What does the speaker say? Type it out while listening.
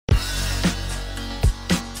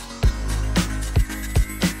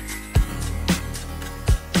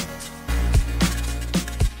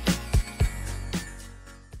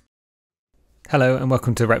Hello and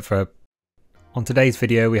welcome to Retfurb. On today's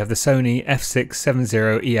video we have the Sony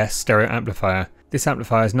F670ES stereo amplifier. This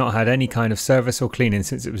amplifier has not had any kind of service or cleaning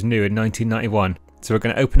since it was new in 1991, so we're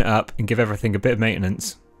going to open it up and give everything a bit of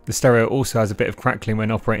maintenance. The stereo also has a bit of crackling when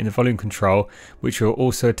operating the volume control, which we'll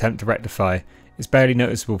also attempt to rectify. It's barely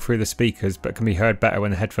noticeable through the speakers but can be heard better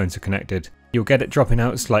when the headphones are connected. You'll get it dropping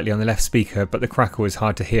out slightly on the left speaker, but the crackle is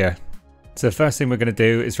hard to hear. So the first thing we're going to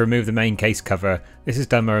do is remove the main case cover. This is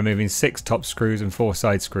done by removing 6 top screws and 4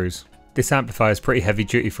 side screws. This amplifier is pretty heavy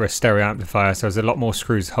duty for a stereo amplifier, so there's a lot more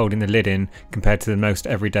screws holding the lid in compared to the most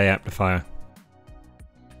everyday amplifier.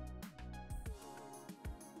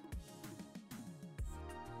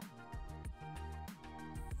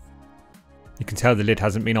 You can tell the lid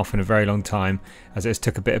hasn't been off in a very long time, as it has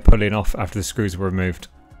took a bit of pulling off after the screws were removed.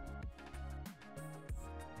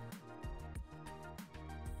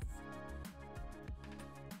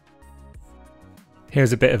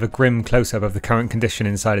 Here's a bit of a grim close-up of the current condition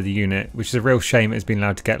inside of the unit, which is a real shame it has been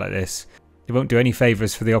allowed to get like this. It won't do any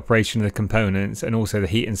favours for the operation of the components and also the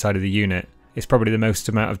heat inside of the unit. It's probably the most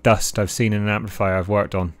amount of dust I've seen in an amplifier I've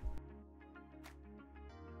worked on.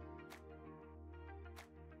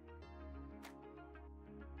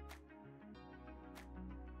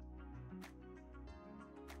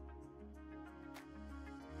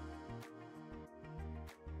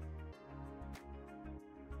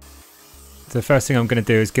 So the first thing I'm going to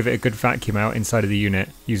do is give it a good vacuum out inside of the unit,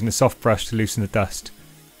 using a soft brush to loosen the dust.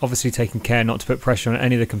 Obviously taking care not to put pressure on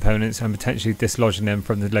any of the components and potentially dislodging them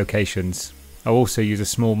from the locations. I'll also use a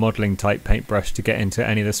small modelling type paintbrush to get into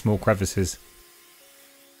any of the small crevices.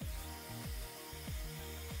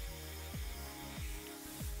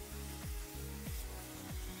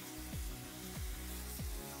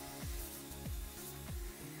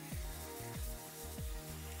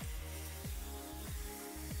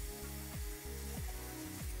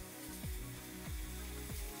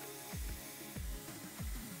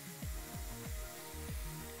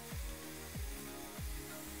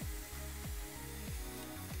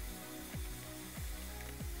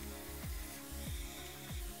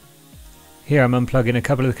 Here I'm unplugging a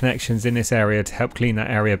couple of the connections in this area to help clean that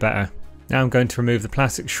area better. Now I'm going to remove the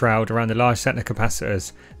plastic shroud around the large set of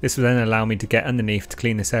capacitors. This will then allow me to get underneath to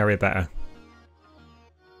clean this area better.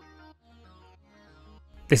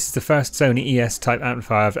 This is the first Sony ES type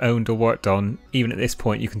amplifier I've owned or worked on. Even at this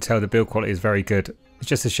point you can tell the build quality is very good. It's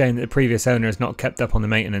just a shame that the previous owner has not kept up on the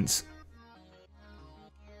maintenance.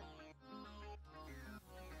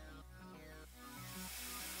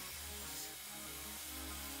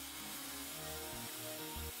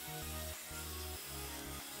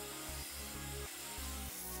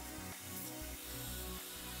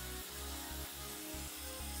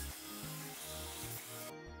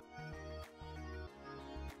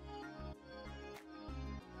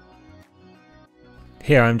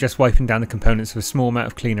 Here I'm just wiping down the components with a small amount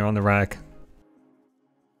of cleaner on the rag.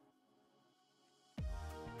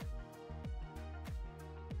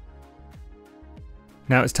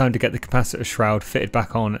 Now it's time to get the capacitor shroud fitted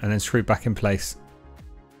back on and then screwed back in place.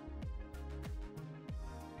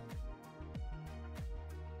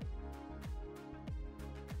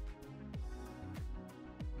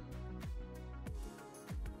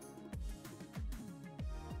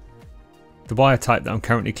 The wire type that I'm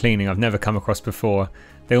currently cleaning I've never come across before.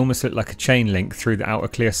 They almost look like a chain link through the outer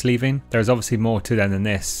clear sleeving. There is obviously more to them than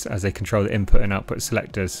this, as they control the input and output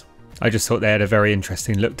selectors. I just thought they had a very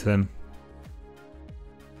interesting look to them.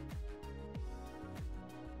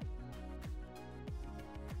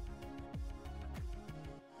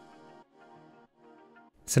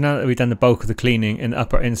 So now that we've done the bulk of the cleaning in the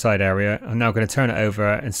upper inside area, I'm now going to turn it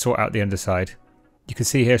over and sort out the underside. You can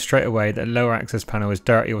see here straight away that the lower access panel is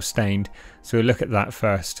dirty or stained, so we'll look at that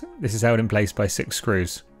first. This is held in place by 6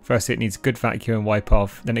 screws. First it needs a good vacuum and wipe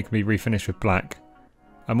off, then it can be refinished with black.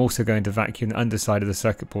 I'm also going to vacuum the underside of the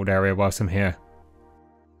circuit board area whilst I'm here.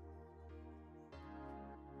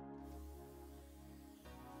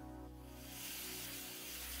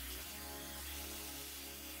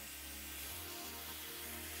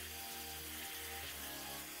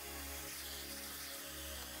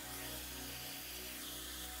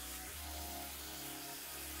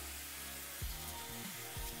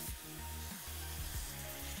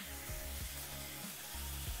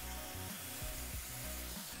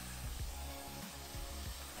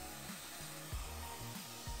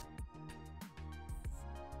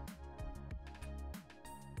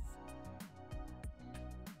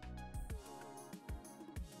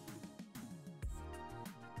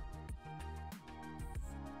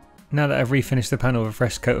 Now that I've refinished the panel with a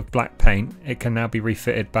fresh coat of black paint, it can now be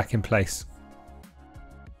refitted back in place.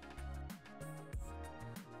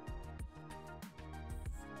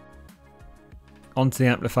 Onto the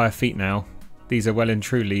amplifier feet now. These are well and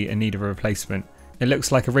truly in need of a replacement. It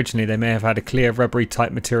looks like originally they may have had a clear rubbery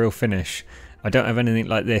type material finish. I don't have anything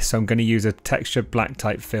like this, so I'm going to use a textured black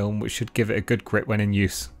type film which should give it a good grip when in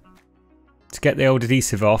use. To get the old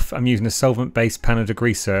adhesive off, I'm using a solvent based panel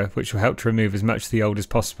degreaser which will help to remove as much of the old as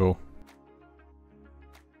possible.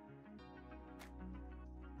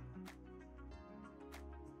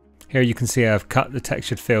 Here you can see I've cut the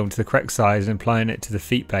textured film to the correct size and applying it to the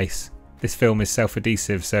feet base. This film is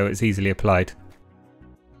self-adhesive, so it's easily applied.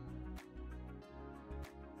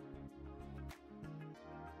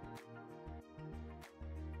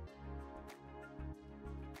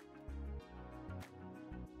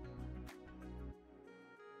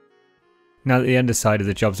 Now that the underside of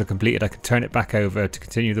the jobs are completed, I can turn it back over to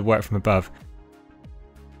continue the work from above.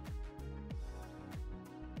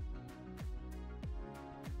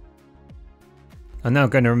 I'm now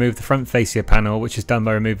going to remove the front fascia panel, which is done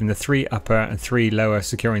by removing the 3 upper and 3 lower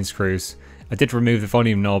securing screws. I did remove the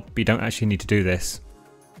volume knob, but you don't actually need to do this.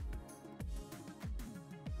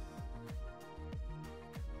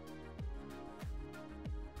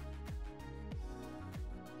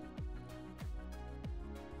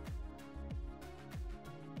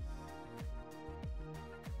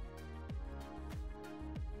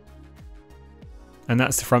 And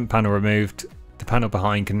that's the front panel removed. The panel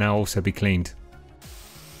behind can now also be cleaned.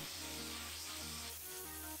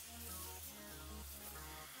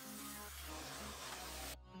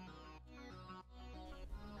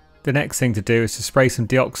 The next thing to do is to spray some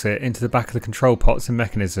deoxit into the back of the control pots and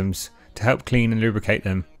mechanisms to help clean and lubricate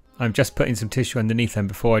them. I'm just putting some tissue underneath them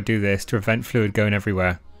before I do this to prevent fluid going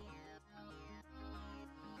everywhere.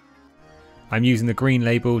 I'm using the green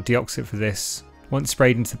label deoxit for this. Once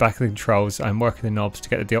sprayed into the back of the controls, I'm working the knobs to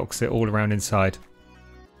get the deoxit all around inside.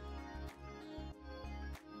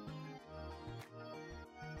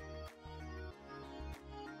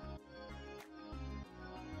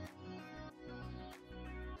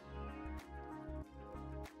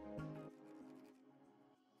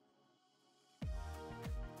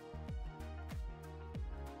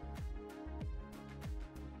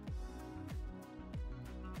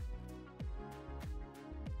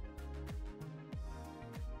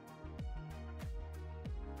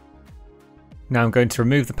 Now I'm going to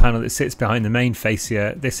remove the panel that sits behind the main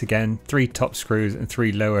fascia. This again, 3 top screws and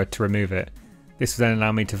 3 lower to remove it. This will then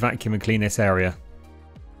allow me to vacuum and clean this area.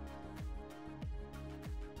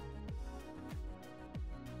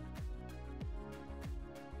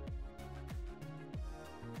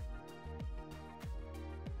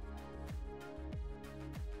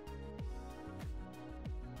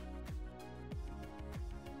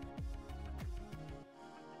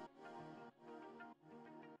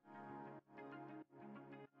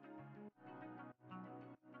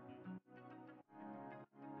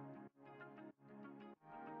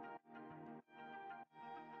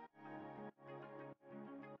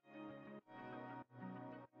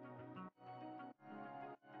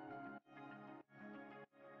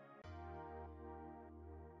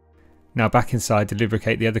 Now back inside to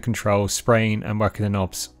lubricate the other controls, spraying and working the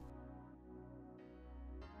knobs.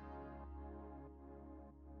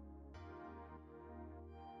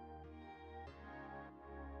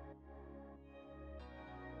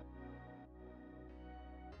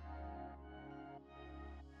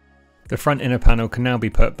 The front inner panel can now be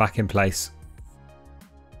put back in place.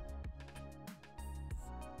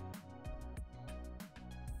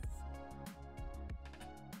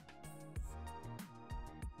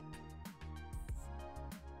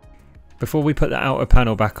 Before we put the outer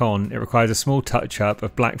panel back on, it requires a small touch up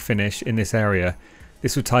of black finish in this area.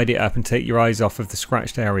 This will tidy it up and take your eyes off of the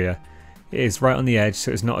scratched area. It is right on the edge,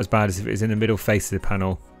 so it's not as bad as if it is in the middle face of the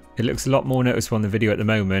panel. It looks a lot more noticeable on the video at the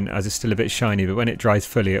moment as it's still a bit shiny, but when it dries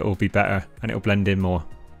fully it will be better and it will blend in more.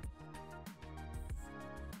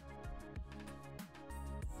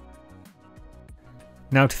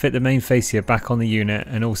 Now to fit the main fascia back on the unit,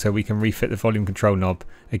 and also we can refit the volume control knob.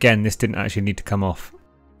 Again, this didn't actually need to come off.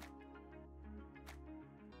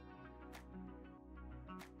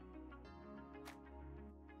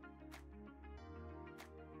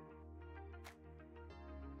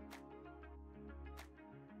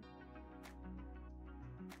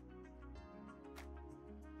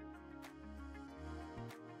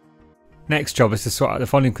 Next job is to sort out the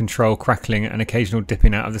volume control, crackling and occasional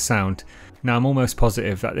dipping out of the sound. Now I'm almost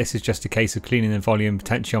positive that this is just a case of cleaning the volume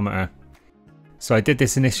potentiometer. So I did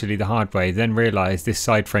this initially the hard way, then realised this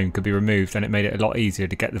side frame could be removed and it made it a lot easier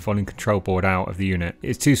to get the volume control board out of the unit.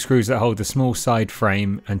 It's 2 screws that hold the small side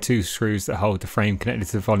frame and 2 screws that hold the frame connected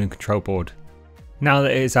to the volume control board. Now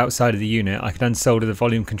that it is outside of the unit, I can unsolder the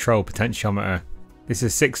volume control potentiometer. This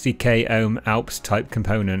is a 60k ohm Alps type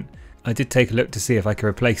component. I did take a look to see if I could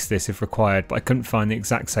replace this if required, but I couldn't find the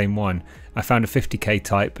exact same one. I found a 50k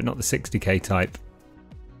type but not the 60k type.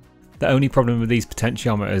 The only problem with these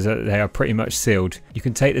potentiometers is that they are pretty much sealed. You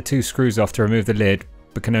can take the 2 screws off to remove the lid,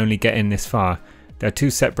 but can only get in this far. There are 2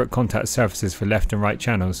 separate contact surfaces for left and right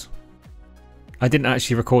channels. I didn't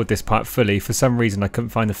actually record this part fully, for some reason I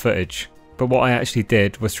couldn't find the footage. But what I actually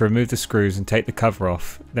did was to remove the screws and take the cover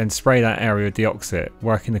off, then spray that area with deoxit,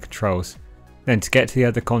 working the controls. Then to get to the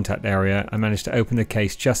other contact area, I managed to open the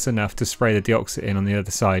case just enough to spray the deoxit in on the other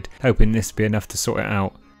side, hoping this would be enough to sort it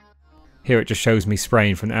out. Here it just shows me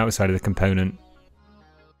spraying from the outside of the component.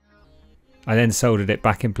 I then soldered it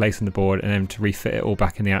back in place on the board and then to refit it all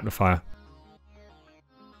back in the amplifier.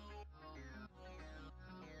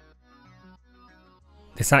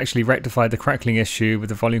 This actually rectified the crackling issue with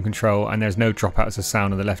the volume control, and there's no dropouts of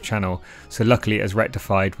sound on the left channel, so luckily it was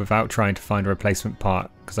rectified without trying to find a replacement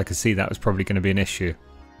part, because I could see that was probably going to be an issue.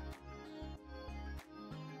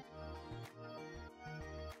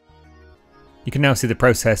 You can now see the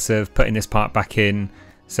process of putting this part back in,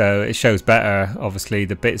 so it shows better obviously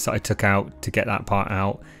the bits that I took out to get that part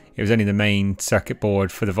out. It was only the main circuit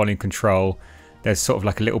board for the volume control. There's sort of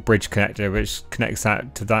like a little bridge connector which connects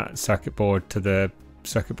that to that circuit board to the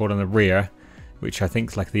circuit board on the rear, which I think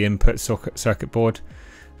is like the input circuit board.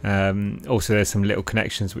 Also there's some little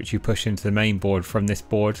connections which you push into the main board from this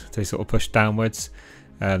board, so they sort of push downwards.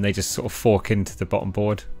 They just sort of fork into the bottom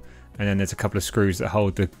board. And then there's a couple of screws that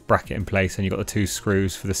hold the bracket in place, and you've got the 2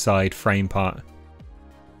 screws for the side frame part.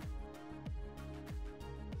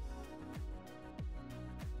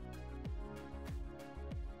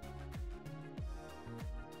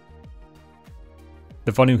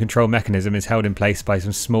 The volume control mechanism is held in place by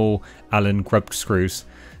some small Allen grubbed screws,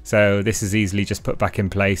 so this is easily just put back in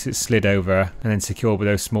place. It's slid over and then secured with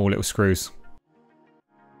those small little screws.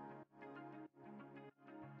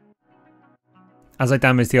 As I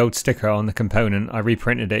damaged the old sticker on the component, I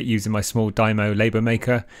reprinted it using my small Dymo label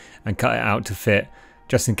maker and cut it out to fit,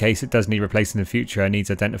 just in case it does need replacing in the future and needs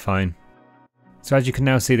identifying. So as you can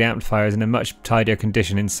now see, the amplifier is in a much tidier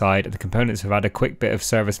condition inside, and the components have had a quick bit of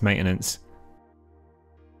service maintenance.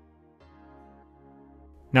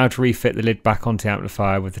 Now to refit the lid back onto the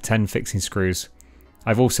amplifier with the 10 fixing screws.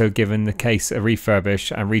 I've also given the case a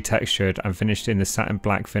refurbish and retextured and finished in the satin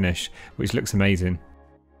black finish, which looks amazing.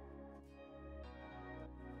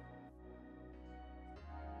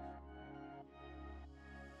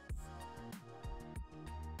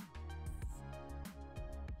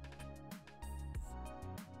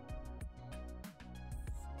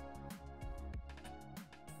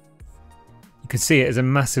 You can see it as a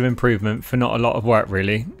massive improvement for not a lot of work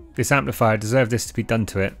really. This amplifier deserved this to be done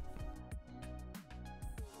to it.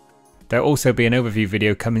 There'll also be an overview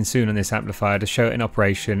video coming soon on this amplifier to show it in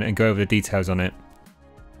operation and go over the details on it.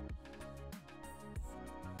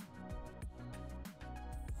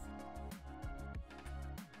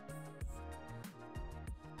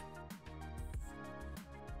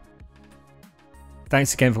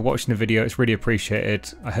 Thanks again for watching the video, it's really appreciated.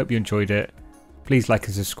 I hope you enjoyed it. Please like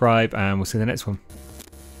and subscribe, and we'll see you in the next one.